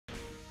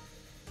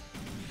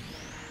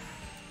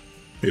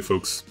Hey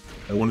folks,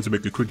 I wanted to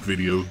make a quick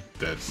video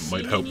that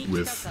might help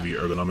with the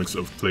ergonomics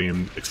of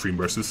playing Extreme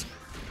Versus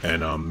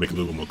and make it a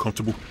little more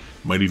comfortable.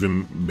 It might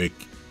even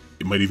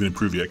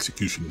improve your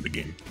execution in the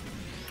game.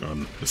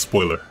 The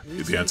spoiler,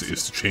 the answer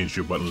is to change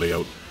your button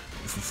layout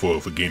for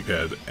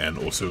gamepad and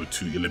also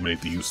to eliminate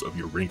the use of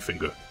your ring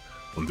finger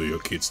on the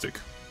arcade stick.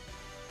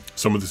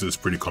 Some of this is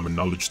pretty common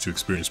knowledge to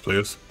experienced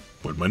players,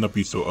 but it might not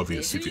be so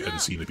obvious if you hadn't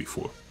seen it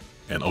before.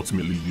 And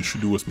ultimately, you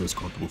should do what's most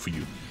comfortable for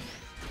you.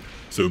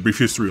 So, brief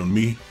history on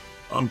me.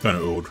 I'm kind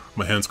of old.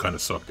 My hands kind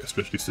of suck,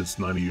 especially since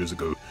 90 years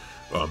ago,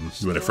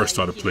 when I first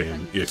started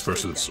playing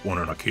EXVS on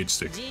an arcade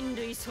stick.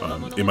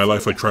 In my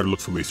life, I try to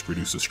look for ways to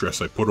reduce the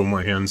stress I put on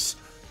my hands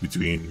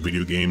between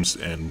video games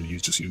and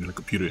just using a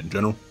computer in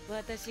general.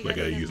 Like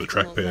I use a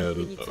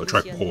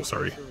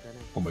trackball,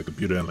 on my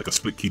computer and like a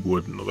split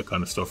keyboard and all that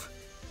kind of stuff.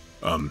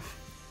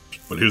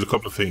 But here's a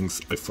couple of things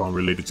I found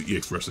related to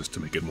EXVS to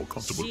make it more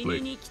comfortable to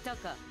play.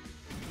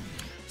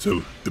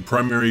 So, the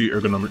primary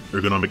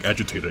ergonomic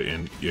agitator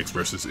in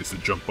EXVS is the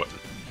jump button.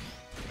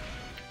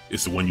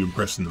 It's the one you're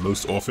pressing the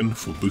most often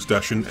for boost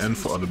dashing and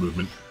for other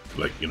movement,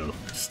 like, you know,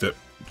 step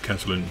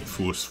canceling,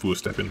 full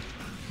stepping,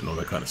 and all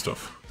that kind of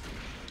stuff.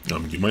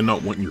 You might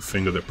not want your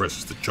finger that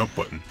presses the jump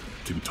button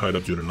to be tied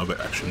up doing another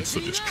action,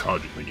 such as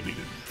charging when you need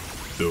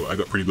it. Though I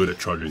got pretty good at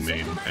charging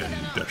main and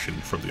dashing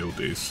from the old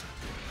days.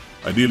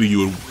 Ideally,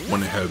 you would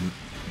want to have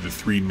the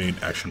three main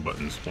action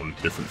buttons on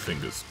different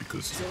fingers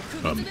because,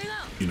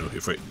 you know,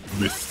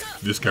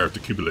 with this character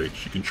Kibble,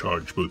 she can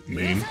charge both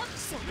main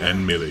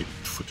and melee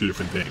for two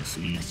different things.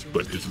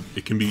 But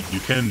you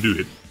can do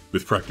it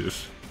with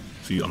practice.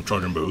 See, I'm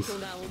charging both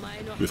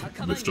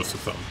with just a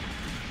thumb.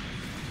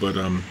 But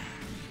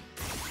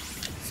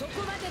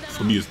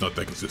for me, it's not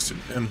that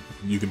consistent, and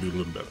you can do a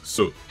little better.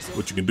 So,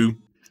 what you can do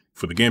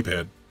for the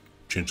gamepad,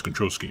 change the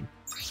control scheme.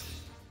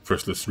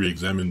 First, let's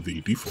re-examine the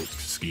default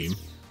scheme,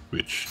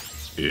 which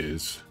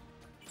is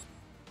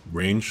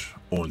range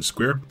on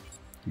square,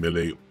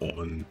 melee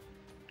on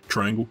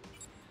triangle,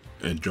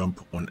 and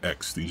jump on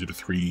X. These are the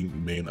three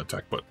main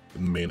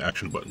main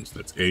action buttons.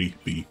 That's A,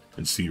 B,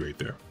 and C right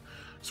there.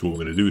 So what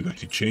we're going to do is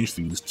actually change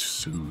these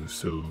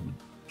so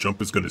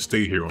jump is going to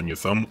stay here on your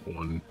thumb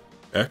on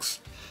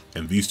X,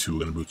 and these two are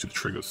going to move to the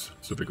triggers.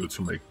 So if I go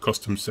to my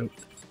custom set,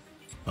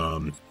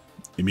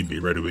 immediately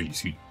right away you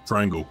see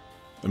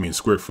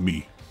square for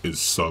me is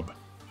sub.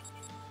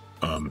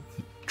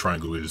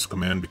 Triangle is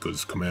command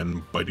because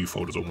command by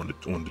default is on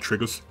the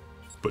triggers,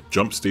 but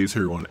jump stays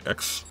here on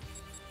X.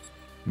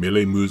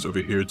 Melee moves over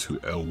here to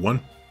L1.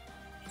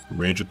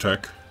 Range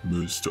attack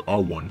moves to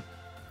R1,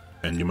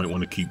 and you might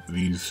want to keep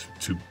these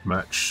to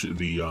match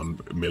the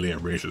melee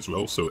and range as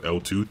well. So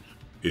L2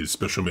 is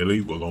special melee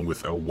along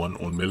with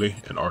L1 on melee,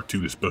 and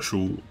R2 is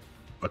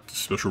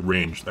special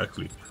range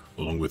actually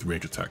along with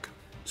range attack.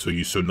 So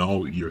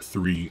now your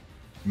three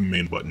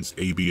main buttons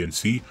A, B, and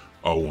C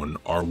are on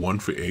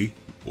R1 for A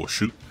or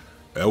shoot,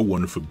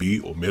 L1 for B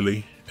or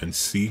melee, and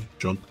C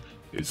jump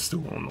is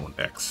still on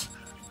X.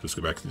 Let's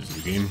go back into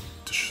the game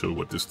to show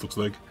what this looks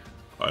like.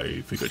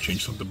 I think I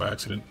changed something by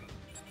accident.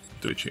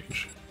 Did I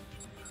change?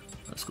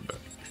 Let's go back.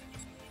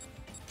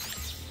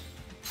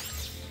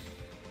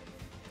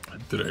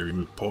 Did I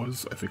remove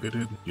pause? I think I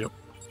did. Yep.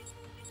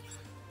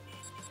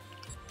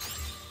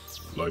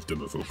 Live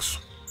demo, folks.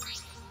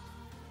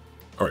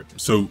 Alright,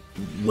 so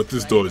what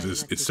this does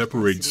is it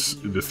separates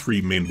the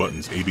three main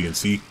buttons, A, B, and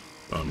C,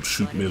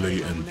 shoot,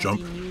 melee, and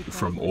jump,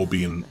 from all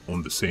being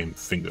on the same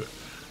finger.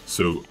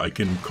 So I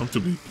can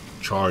comfortably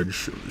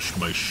charge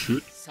my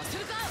shoot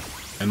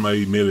and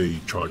my melee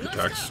charge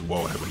attacks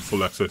while having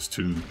full access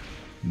to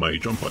my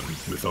jump button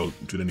without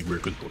doing any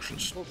weird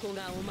contortions.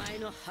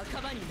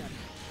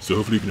 So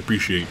hopefully you can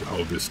appreciate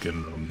how this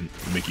can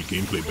make your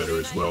gameplay better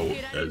as well,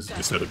 as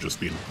instead of just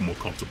being more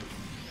comfortable.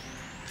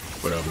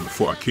 But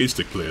for arcade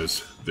stick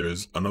players,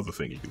 there's another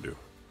thing you can do.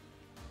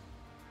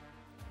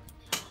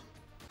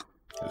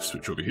 Let's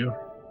switch over here.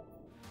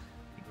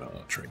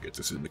 I'll try and get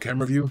this in the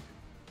camera view.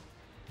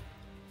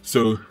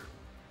 So,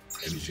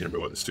 I need to remember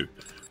what this do.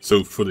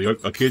 So for the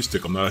arcade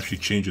stick, I'm not actually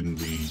changing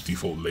the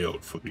default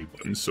layout for the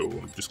buttons, so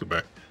I'll just go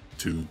back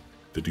to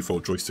the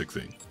default joystick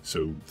thing.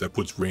 So that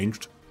puts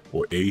ranged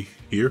or A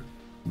here,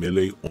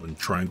 melee on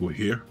triangle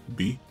here,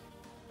 B,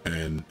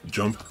 and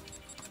jump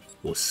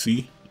or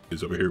C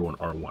is over here on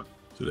R1.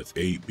 So that's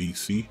A, B,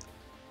 C.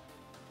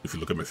 If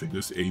you look at my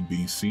fingers, A,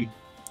 B, C,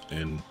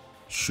 and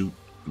shoot,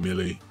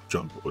 melee,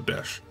 jump, or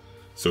dash.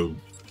 So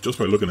just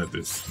by looking at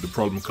this, the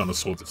problem kind of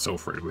solves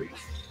itself right away.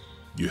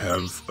 You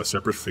have a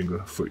separate finger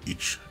for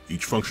each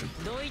function.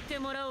 So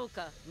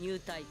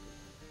you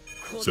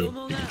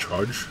can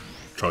charge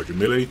your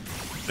melee,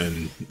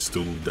 and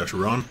still dash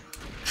around,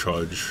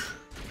 charge.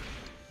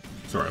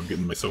 Sorry, I'm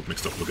getting myself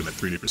mixed up looking at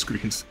three different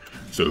screens.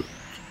 So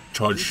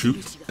charge,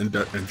 shoot, and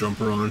jump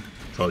around,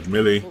 charge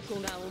melee,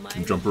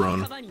 and jump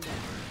around,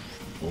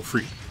 all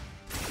free.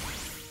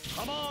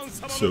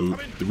 So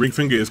the ring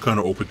finger is kind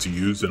of open to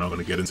use, and I'm going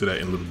to get into that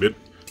in a little bit.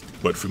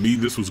 But for me,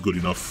 this was good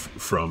enough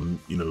from,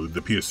 you know, the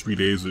PS3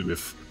 days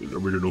with the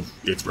original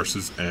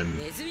EXVS and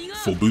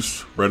full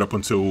boost right up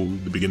until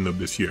the beginning of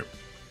this year.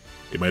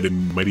 It might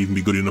even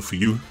be good enough for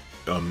you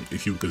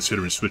if you're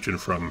considering switching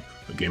from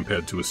a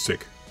gamepad to a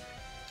stick.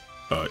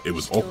 It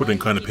was awkward and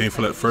kind of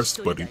painful at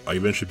first, but I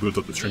eventually built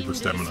up the strength and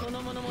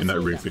stamina in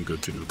that ring finger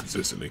to do it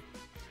consistently.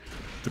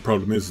 The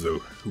problem is though,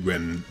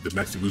 when the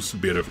Maxi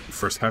Boost beta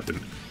first happened,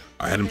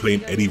 I hadn't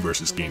played any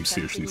versus games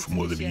seriously for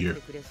more than a year,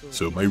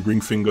 so my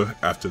ring finger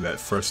after that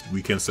first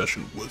weekend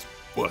session was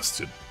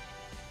busted,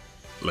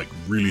 like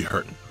really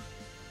hurting.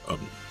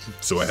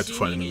 So I had to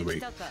find another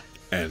way,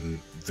 and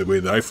the way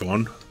that I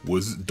found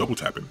was double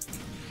tapping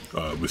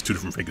with 2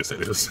 different fingers.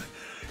 That is,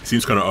 it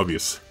seems kind of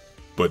obvious,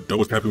 but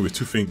double tapping with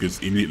 2 fingers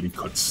immediately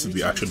cuts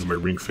the action of my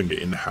ring finger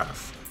in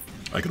half.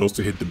 I could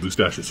also hit the boost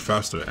dashes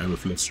faster and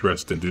with less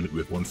stress than doing it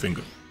with 1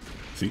 finger.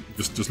 See,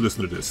 just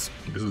listen to this.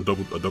 This is a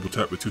double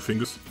tap with 2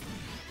 fingers,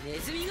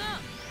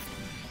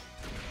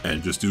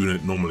 and just doing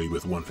it normally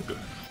with 1 finger.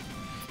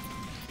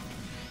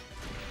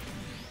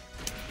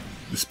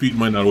 The speed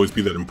might not always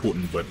be that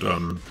important, but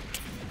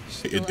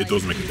it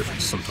does make a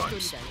difference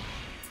sometimes.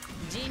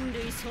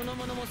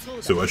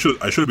 So I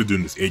should have been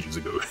doing this ages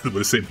ago, but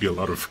it saved me a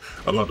lot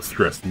of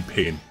stress and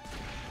pain.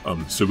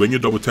 So when you're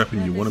double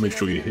tapping, you want to make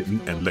sure you're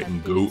hitting and letting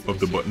go of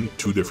the button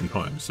 2 different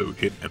times. So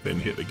hit and then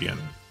hit again.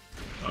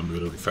 I'm a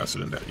little bit faster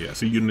than that, yeah.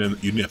 So you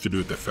didn't have to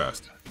do it that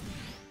fast.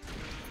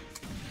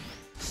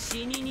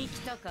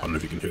 I don't know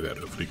if you can hear that.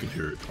 Hopefully you can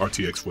hear it.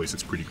 RTX Voice,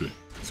 it's pretty good.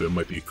 So it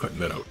might be cutting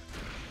that out.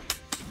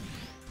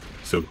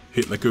 So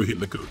hit, let go, hit,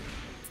 let go.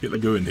 Hit,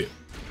 let go, and hit.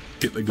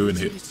 Hit, let go, and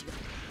hit.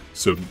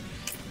 So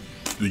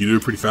you do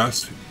it pretty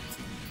fast.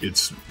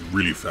 It's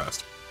really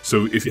fast.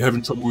 So if you're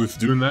having trouble with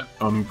doing that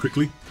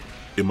quickly,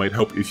 it might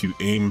help if you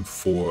aim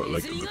for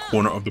like the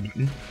corner of the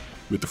button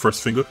with the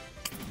first finger,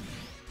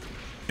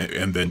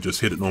 and then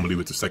just hit it normally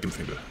with the second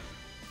finger.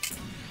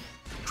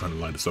 I'm trying to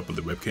line this up on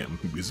the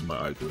webcam because my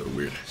eyes are a little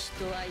weird.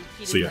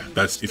 So yeah,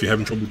 that's if you're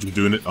having trouble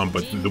doing it.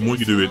 But the more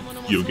you do it,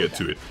 you'll get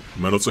to it. It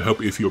might also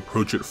help if you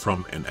approach it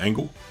from an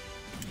angle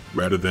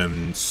rather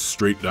than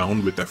straight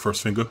down with that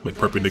first finger, like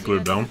perpendicular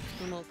down,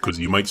 because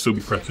you might still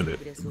be pressing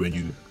it when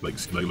you like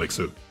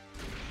so.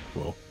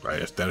 Well,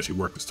 that actually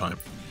worked this time.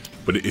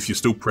 But if you're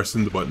still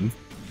pressing the button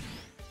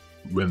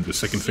when the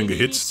second finger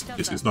hits,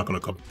 it's not going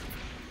to come.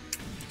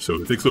 So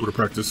it takes a little bit of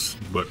practice,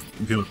 but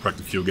if you don't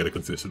practice, you'll get it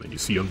consistent. And you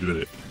see I'm doing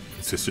it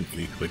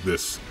consistently like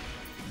this,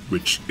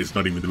 which is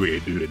not even the way I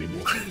do it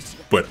anymore.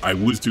 But I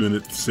was doing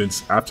it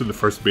since after the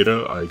first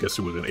beta, I guess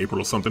it was in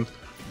April or something.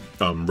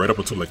 Right up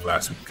until like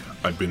last week,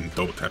 I've been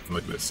double tapping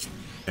like this,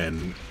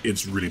 and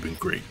it's really been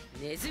great.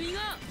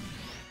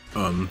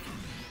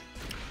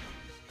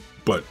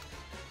 But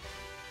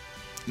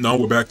now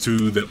we're back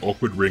to that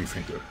awkward ring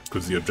finger,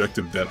 because the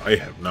objective that I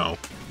have now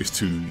is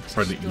to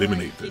try to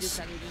eliminate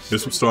this.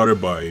 This was started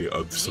by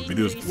some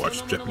videos,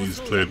 watched Japanese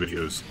player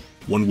videos.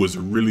 One was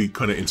a really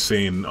kind of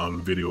insane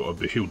video of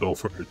the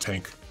Hildolfr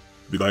tank.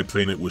 The guy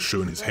playing it was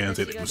showing his hands,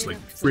 and it was like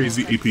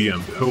crazy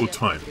APM the whole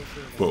time.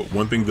 But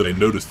one thing that I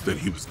noticed that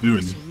he was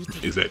doing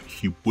is that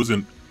he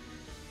wasn't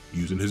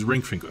using his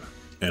ring finger.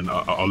 And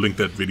I'll link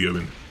that video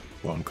in.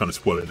 Well, I'm kind of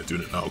spoiling it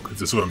doing it now, because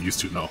that's what I'm used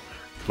to now.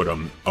 But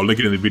I'll link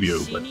it in the video,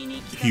 but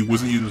he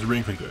wasn't using his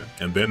ring finger.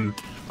 And then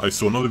I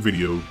saw another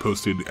video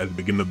posted at the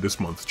beginning of this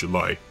month,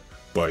 July,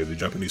 by the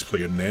Japanese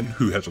player Nen,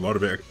 who has a lot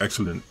of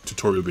excellent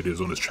tutorial videos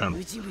on his channel,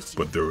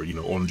 but they're, you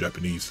know, all in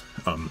Japanese.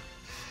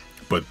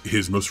 But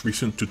his most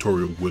recent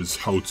tutorial was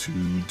how to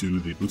do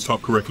the boot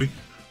stop correctly.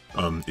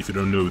 If you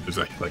don't know, there's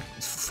actually like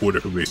 4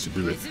 different ways to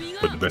do it,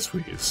 but the best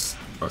way is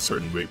a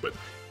certain way. But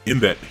in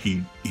that,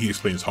 he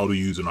explains how to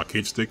use an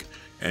arcade stick,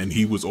 and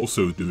he was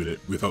also doing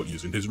it without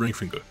using his ring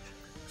finger.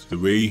 The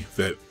way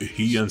that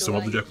he and some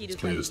other Japanese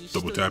players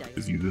double tap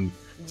is using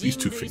these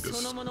 2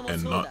 fingers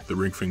and not the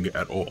ring finger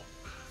at all.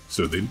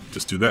 So they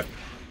just do that.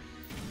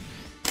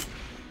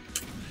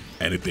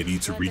 And if they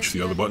need to reach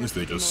the other buttons,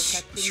 they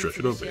just stretch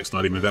it over. It's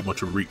not even that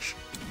much of a reach.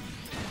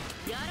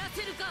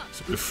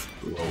 So if,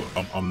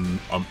 well, I'm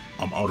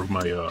out of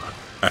my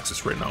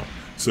axis right now.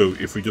 So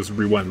if we just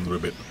rewind a little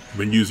bit,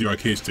 when you use your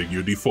arcade stick,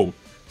 your default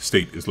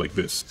state is like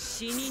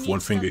this: 1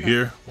 finger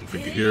here, 1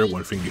 finger here,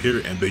 1 finger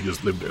here, and they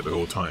just live there the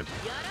whole time.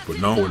 But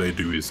now what I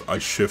do is I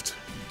shift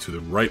to the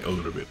right a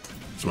little bit,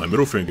 so my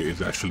middle finger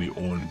is actually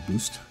on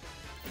boost,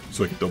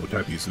 so I can double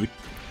tap easily.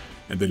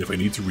 And then if I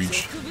need to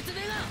reach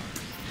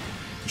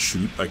to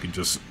shoot, I can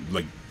just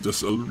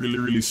a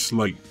really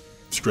slight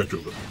stretch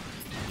over.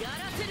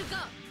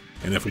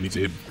 And if I need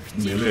to hit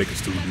melee, I can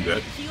still do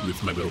that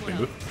with my middle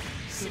finger.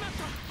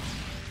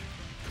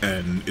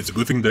 And it's a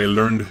good thing that I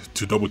learned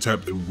to double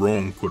tap the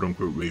wrong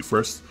quote-unquote way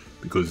first,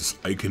 because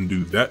I can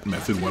do that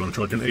method while I'm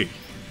charging A,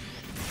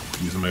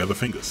 using my other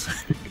fingers.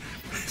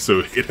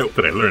 So it helped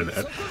that I learned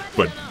that,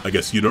 but I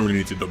guess you don't really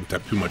need to double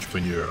tap too much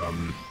when you're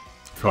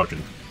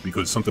charging,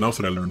 because something else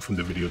that I learned from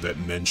the video that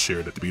Nen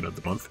shared at the beginning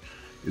of the month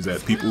is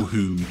that people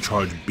who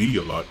charge B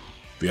a lot,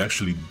 they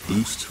actually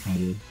boost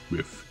more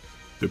with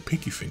their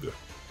pinky finger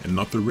and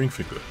not their ring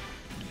finger.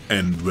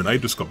 And when I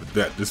discovered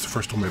that, this is the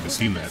first time I've ever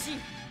seen that,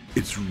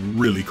 it's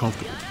really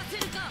comfortable.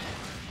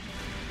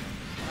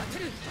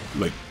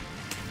 Like,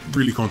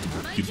 really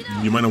comfortable.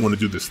 You might not want to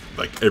do this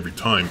like every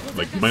time.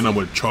 Like, you might not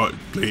want to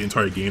play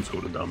entire games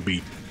holding down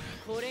B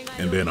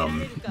and then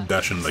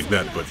dashing like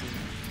that, but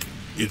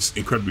it's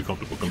incredibly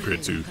comfortable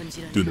compared to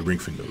doing the ring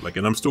finger. Like,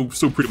 and I'm still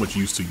pretty much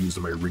used to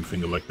using my ring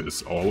finger like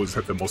this. I always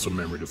have that muscle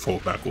memory to fall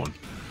back on.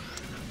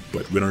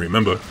 But when I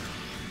remember,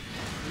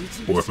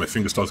 or if my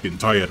finger starts getting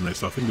tired and I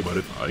start thinking about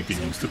it, I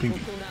can use the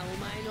pinky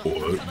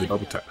or the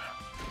double tap.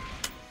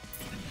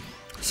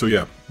 So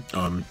yeah,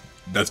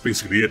 that's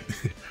basically it.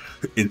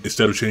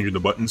 Instead of changing the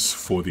buttons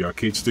for the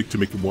arcade stick to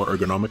make it more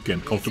ergonomic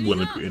and comfortable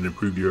and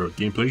improve your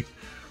gameplay,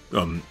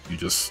 you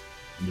just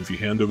move your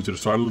hand over to the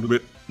side a little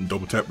bit and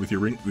double tap with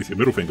your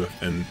middle finger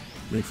and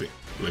ring finger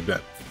like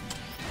that.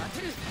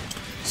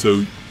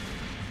 So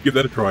give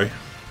that a try.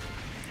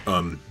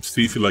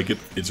 See if you like it.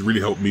 It's really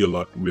helped me a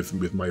lot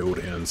with my old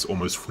hands,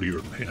 almost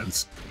 40-year-old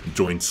hands,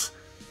 joints.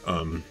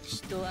 And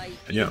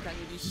yeah,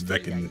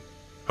 that can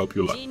help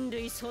you a lot.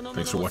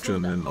 Thanks for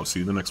watching, and I'll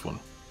see you in the next one.